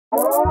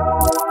What's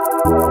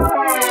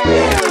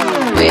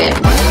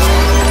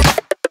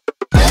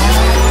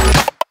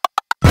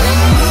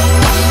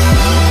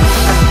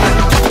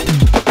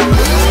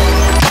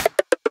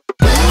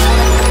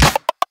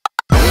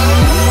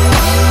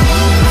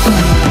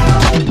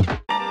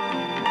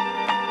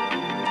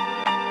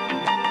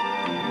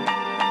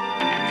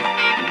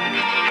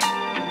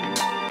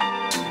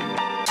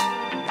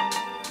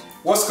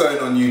going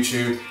on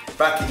YouTube?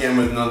 Back again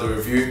with another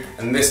review,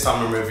 and this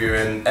time I'm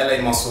reviewing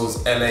LA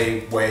Muscle's LA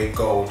Whey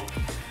Gold.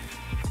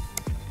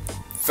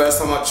 First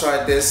time I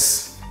tried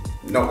this,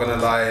 not gonna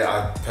lie,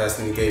 I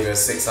personally gave it a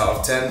 6 out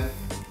of 10.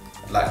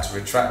 I'd like to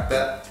retract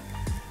that.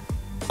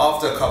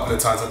 After a couple of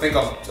times, I think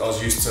I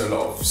was used to a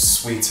lot of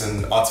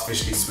sweetened,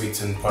 artificially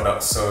sweetened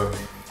products, so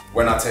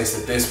when I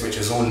tasted this, which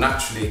is all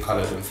naturally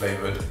coloured and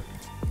flavoured,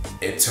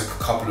 it took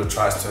a couple of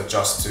tries to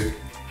adjust to.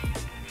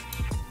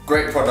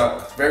 Great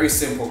product, very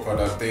simple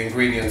product. The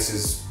ingredients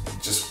is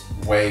just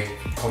whey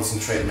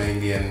concentrate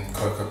mainly and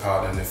cocoa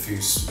powder and a few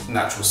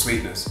natural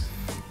sweeteners.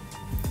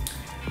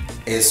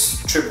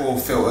 It's triple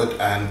filtered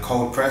and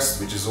cold pressed,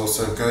 which is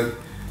also good.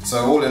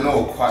 So all in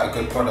all, quite a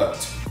good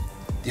product.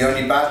 The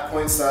only bad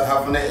points that I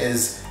have on it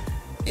is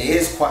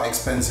quite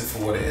expensive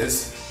for what it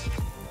is,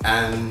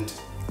 and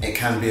it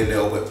can be a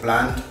little bit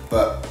bland,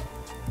 but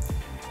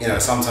you know,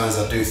 sometimes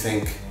I do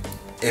think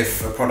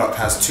if a product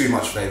has too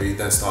much flavour, you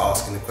then start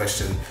asking the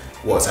question,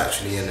 what's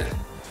actually in it?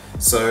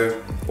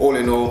 So all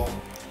in all,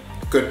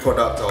 good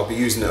product. I'll be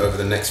using it over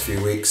the next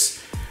few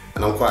weeks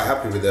and I'm quite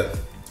happy with it.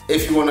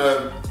 If you want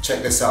to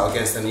check this out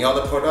against any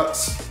other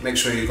products, make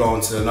sure you go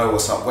onto the Know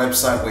What's Up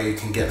website where you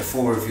can get the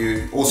full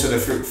review. Also the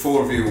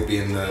full review will be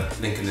in the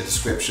link in the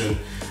description,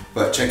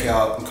 but check it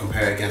out and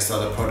compare against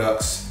other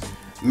products.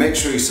 Make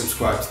sure you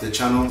subscribe to the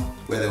channel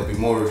where there will be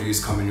more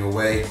reviews coming your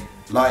way.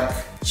 Like,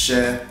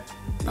 share.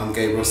 I'm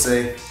Gabriel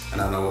Sey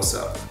and I know what's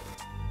up.